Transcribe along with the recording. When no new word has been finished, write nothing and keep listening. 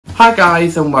Hi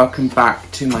guys, and welcome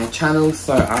back to my channel.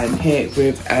 So I'm here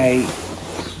with a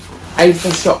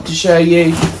Asos shop to show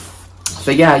you.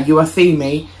 So yeah, you will see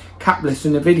me capless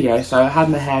in the video. So I had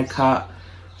my hair cut.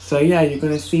 So yeah, you're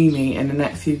going to see me in the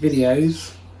next few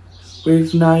videos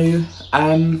with no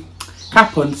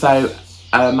cap on. So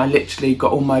I literally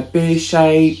got all my beard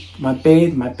shape, my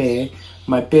beard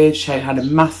shape, had a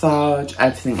massage,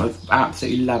 everything was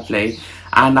absolutely lovely.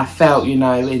 And I felt, you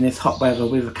know, in this hot weather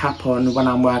with a cap on, when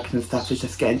I'm working and stuff, it's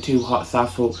just getting too hot. So I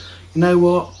thought, you know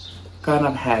what, go and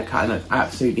have a haircut, and it's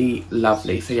absolutely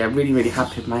lovely. So yeah, really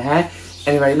happy with my hair.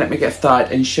 Anyway, let me get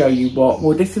started and show you what,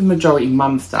 well, this is majority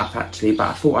mum stuff actually, but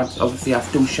I thought I'd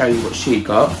still show you what she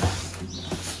got.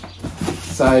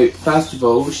 So first of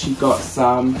all, she got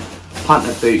some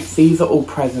hunter boots. These are all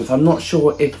presents. I'm not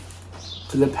sure if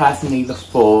to the person these are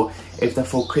for, if they're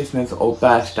for Christmas or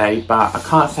birthday, but I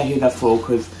can't say who they're for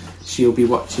because she'll be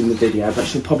watching the video, but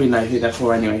she'll probably know who they're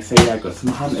for anyway. So yeah, I've got some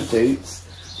hunter boots.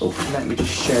 Oh, let me just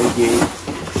show you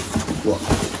what.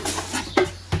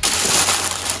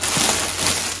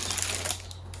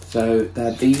 So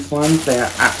they're these ones. They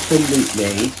are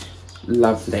absolutely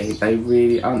lovely. They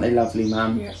really, aren't they lovely,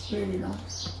 Mum? Yeah, really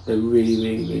nice. They're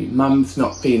really. Mum's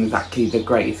not feeling exactly the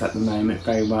greatest at the moment,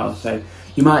 very well, so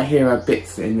you might hear her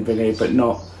bits in the video, but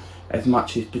not as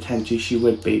much as potentially she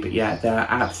would be. But yeah, they're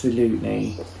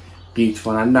absolutely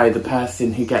beautiful. And I know the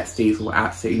person who gets these will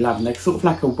absolutely love them. They're sort of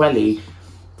like a welly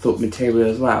sort of material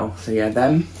as well. So yeah,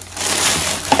 them.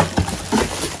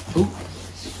 Ooh.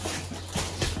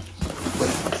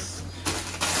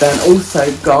 Then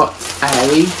also got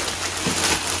a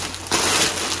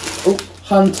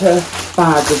hunter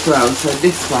bag as well. So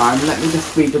this one, let me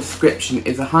just read the description,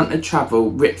 is a hunter travel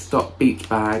ripstop beach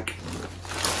bag.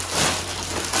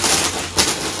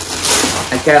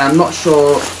 Again, I'm not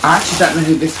sure, I actually don't know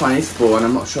who this one is for, and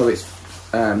I'm not sure it's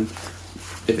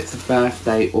if it's a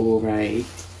birthday or a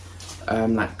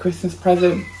like Christmas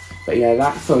present. But yeah,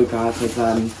 that, sorry guys, there's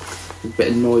a bit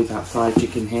of noise outside you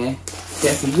can hear.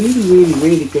 Yeah, it's a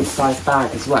really good sized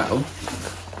bag as well.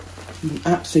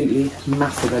 Absolutely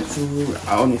massive. It's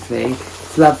honestly,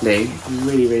 it's lovely. It's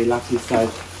really lovely. So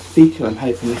secret, I'm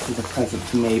hoping this is a present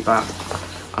for me, but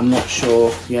I'm not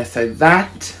sure. Yeah, so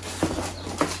that.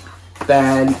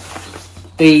 Then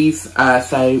these,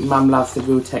 so Mum loves the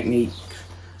Real Technique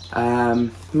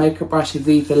makeup brushes.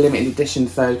 These are limited edition,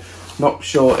 so not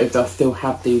sure if they'll still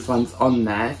have these ones on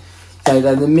there. So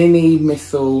they're the mini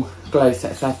missile glow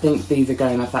sets. I think these are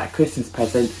going as like a Christmas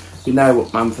present. You know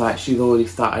what Mum's like, she's already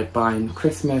started buying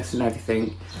Christmas and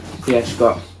everything. So yeah, she's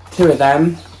got 2 of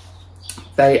them.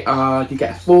 They are, you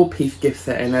get a 4-piece gift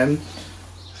set in them.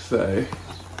 So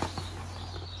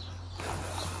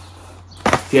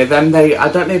yeah, then I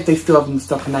don't know if they still have them in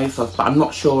stock in Asos, but I'm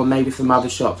not sure, maybe some other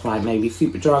shops like maybe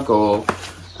Superdrug or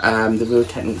the Real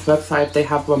Techniques website, if they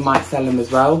have one, might sell them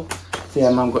as well. So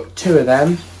yeah, Mum got 2 of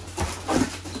them.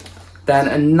 Then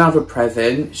another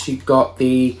present, she got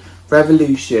the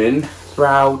Revolution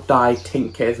brow dye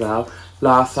tint kit as well.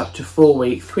 Lasts up to 4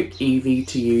 weeks, quick, easy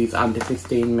to use, under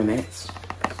 15 minutes.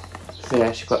 So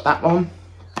yeah, she got that one.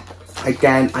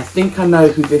 Again, I think I know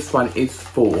who this one is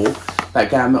for, but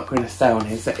again, I'm not going to say on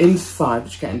here. So inside,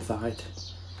 what you get inside?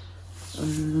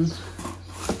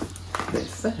 What it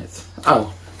says.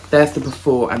 Oh, there's the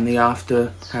before and the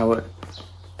after, how it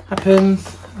happens.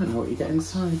 I don't know what you get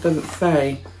inside, it doesn't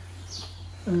say.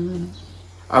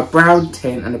 A brown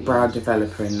tint and a brown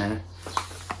developer in there.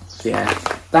 So yeah,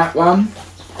 that one.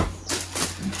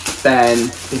 Then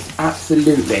this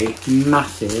absolutely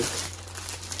massive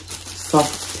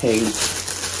soft pink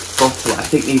bottle. I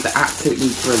think these are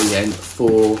absolutely brilliant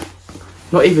for,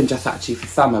 not even just actually for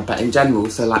summer, but in general.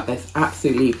 So like, they're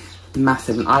absolutely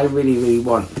massive, and I really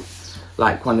want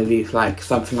like one of these, like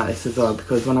something like this as well,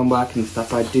 because when I'm working and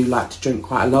stuff, I do like to drink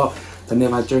quite a lot. And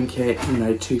if I drink it, you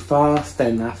know, too fast,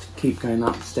 then I have to keep going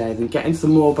upstairs and getting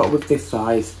some more. But with this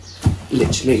size,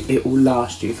 literally, it will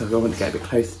last you. So if I want to get a bit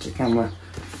closer to the camera,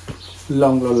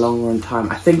 longer in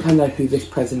time. I think I know who this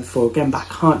present is for again, but I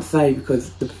can't say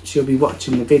because she'll be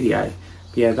watching the video.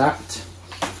 But yeah, that.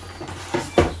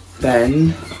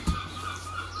 Then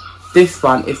this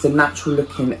one is the natural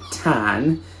looking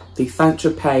tan, the Saint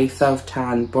Tropez self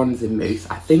tan bronzing mousse.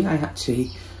 I think I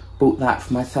actually bought that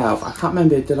for myself. I can't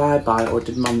remember, did I buy it or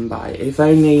did Mum buy it? It's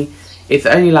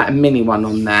only like a mini one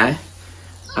on there,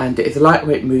 and it is a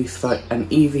lightweight mousse for an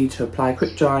easy to apply,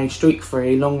 quick drying, streak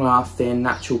free, long lasting,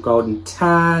 natural golden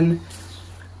tan.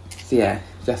 So yeah,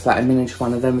 just like a miniature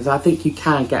one of them. So I think you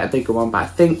can get a bigger one, but I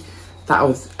think that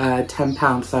was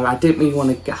 £10, so I didn't really want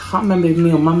to get, I can't remember if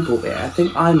me or Mum bought it. I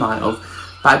think I might have,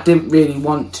 but I didn't really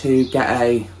want to get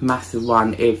a massive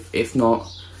one if it's not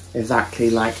exactly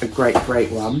like a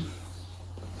great one.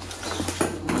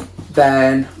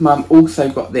 Then Mum also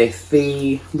got this,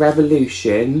 the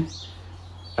Revolution,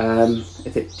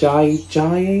 is it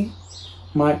Jai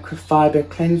microfiber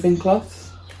cleansing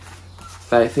cloth.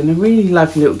 So it's in a really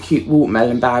lovely little cute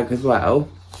watermelon bag as well.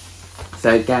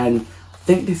 So again, I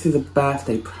think this is a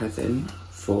birthday present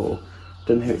for,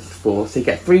 don't know who it's for. So you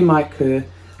get 3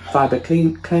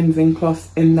 microfiber cleansing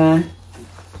cloths in there.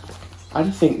 I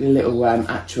just think the little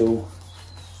actual,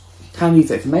 can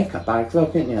use it as a makeup bag as well,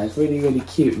 can't you? It's really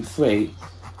cute and sweet.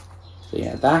 So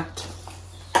yeah, that.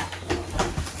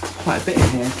 Quite a bit in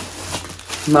here.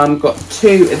 Mum got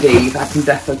 2 of these. I can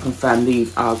definitely confirm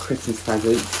these are Christmas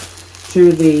presents. 2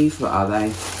 of these, what are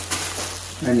they?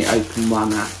 Only open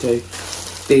one, I have to.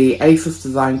 The Asos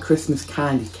Design Christmas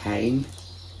Candy Cane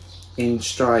in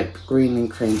stripe green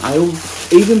and cream.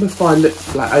 Even before I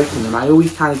open them, I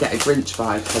always kind of get a Grinch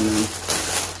vibe from them.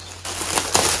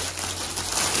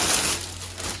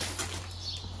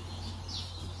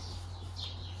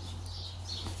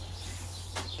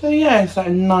 So yeah, it's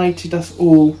like 90, that's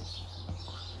all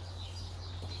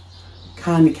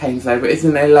candy canes though, but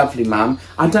isn't they lovely, Mum?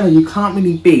 I don't know, you can't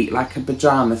really beat like a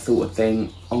pyjama sort of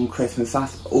thing on Christmas.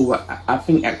 That's all, I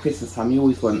think at Christmas time you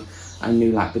always want a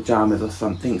new like pyjamas or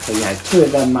something. So yeah, 2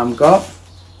 of them Mum got.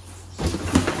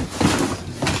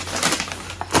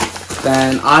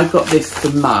 Then I got this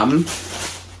for Mum,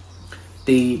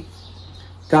 the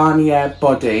Garnier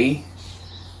Body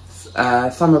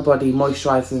Summer Body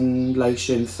Moisturising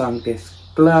Lotion Sun Gift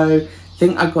Glow. I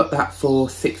think I got that for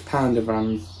 £6 if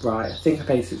I'm right. I think I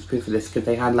paid £6 for this because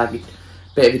they had like a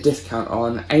bit of a discount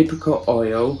on. Apricot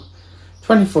oil,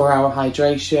 24-hour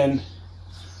hydration.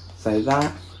 So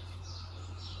that,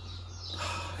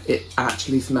 it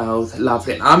actually smells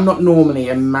lovely. And I'm not normally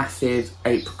a massive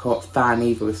apricot fan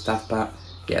either with stuff, but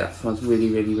yeah, that smells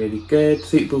really good.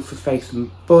 Suitable for face and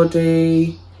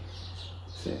body.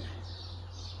 So,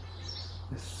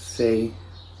 let's see.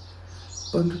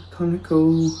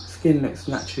 Botanical skin looks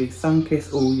naturally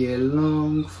sun-kissed all year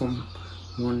long from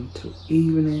morning till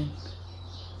evening.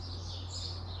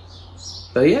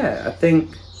 So yeah, I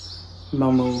think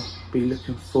Mum will be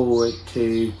looking forward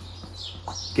to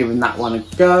giving that one a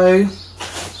go.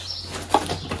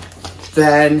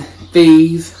 Then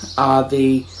these are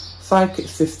the Psychic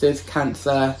Sisters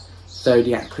Cancer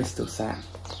Zodiac Crystal Set.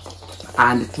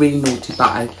 And it's really naughty, but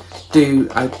I do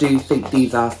think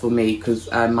these are for me because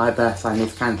my birth sign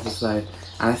is Cancer, so,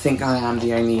 and I think I am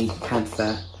the only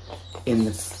Cancer in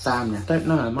the family. I don't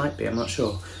know, I might be, I'm not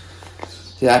sure.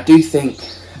 So yeah, I do think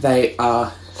they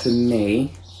are for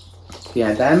me.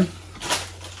 Yeah, them.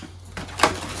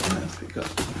 What else we got?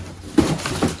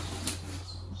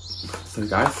 So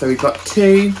guys, so we've got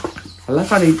 2. I love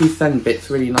how they do send bits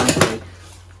really nicely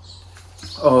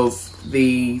of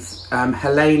these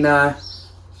Helena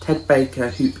Ted Baker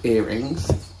hoop earrings.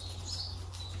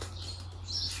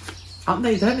 Aren't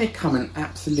they? Don't they come in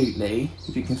absolutely,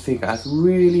 if you can see guys,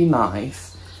 really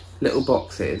nice little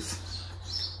boxes.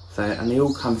 So, and they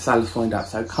all come Salifoined up,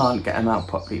 so I can't get them out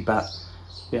properly, but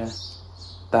yeah,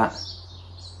 that's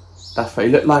what it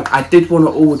looked like. I did want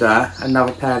to order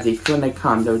another pair of these because when they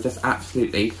come, they were just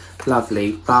absolutely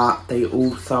lovely, but they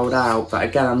all sold out. But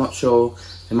again, I'm not sure,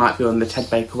 they might be on the Ted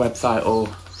Baker website or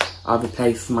other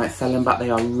places might sell them, but they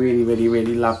are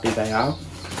really lovely, they are.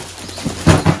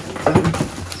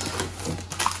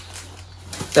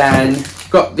 Then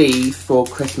got these for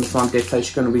Christmas on this,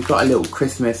 so we've got a little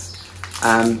Christmas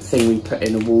thing we put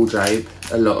in a wardrobe,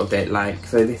 a lot of it, like,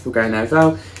 so this will go in there as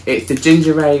well. It's the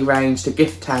Ginger Ale range, the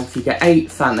gift tags. You get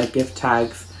 8 Santa gift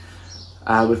tags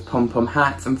with pom-pom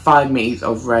hats and 5 meters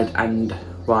of red and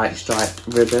white striped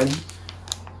ribbon.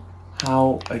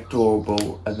 How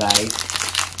adorable are they?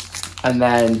 And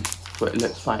then what it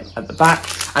looks like at the back.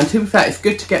 And to be fair, it's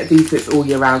good to get these bits all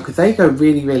year round because they go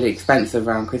really expensive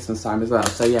around Christmas time as well.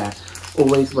 So yeah,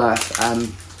 always worth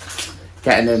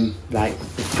getting them like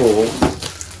before.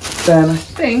 Then I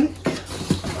think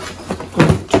I've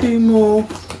got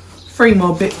 3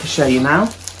 more bits to show you now.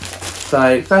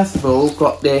 So first of all,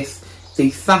 got this, the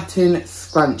satin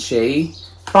scrunchie,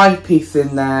 5 pieces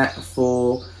in there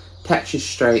for texture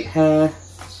straight hair.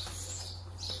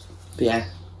 But yeah,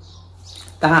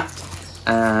 that,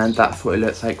 and that's what it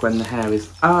looks like when the hair is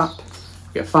up.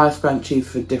 You get 5 scrunchies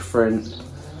for different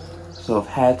sort of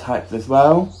hair types as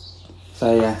well.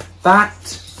 So yeah,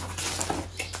 that.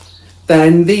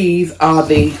 Then these are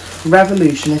the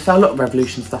Revolution, there's a lot of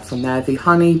Revolution stuff on there, the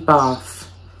honey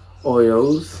bath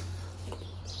oils.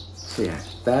 So yeah,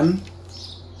 them.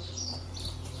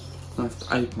 I have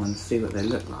to open one and see what they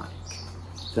look like.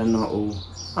 They're not all,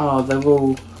 oh, they're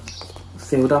all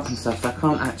sealed up and stuff, so I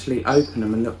can't actually open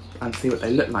them and look and see what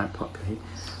they look like properly.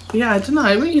 But yeah, I don't know,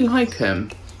 I really like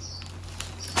them.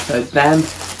 So then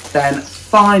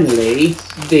finally,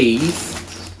 these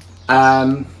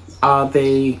are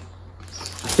the,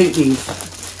 I think these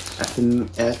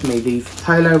are for me, these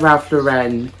Polo Ralph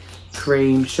Lauren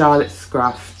cream Charlotte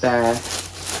Scruff, they're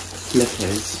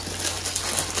slippers.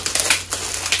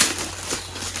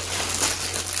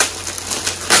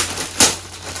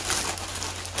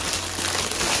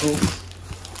 Ooh.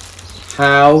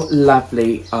 How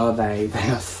lovely are they? They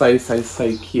are so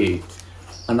cute.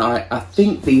 And I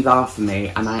think these are for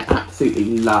me, and I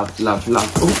absolutely love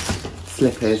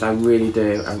slippers. I really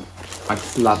do. I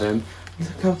just love them.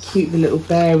 Look how cute the little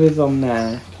bear is on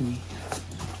there.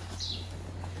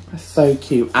 That's so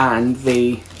cute, and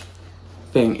the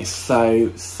thing is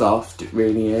so soft. It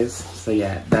really is. So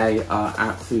yeah, they are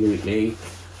absolutely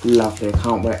lovely.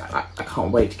 I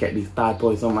can't wait to get these bad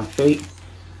boys on my feet.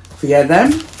 So yeah,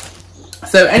 them.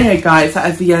 So anyway guys,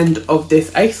 that is the end of this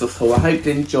ASOS haul. I hope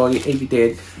you enjoyed it. If you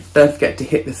did, don't forget to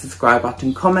hit the subscribe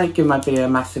button, comment, give my video a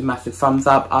massive thumbs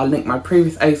up. I'll link my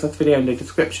previous ASOS video in the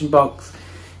description box.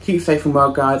 Keep safe and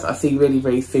well guys. I'll see you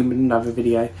really soon with another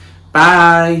video.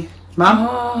 Bye. Mum.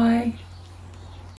 Bye.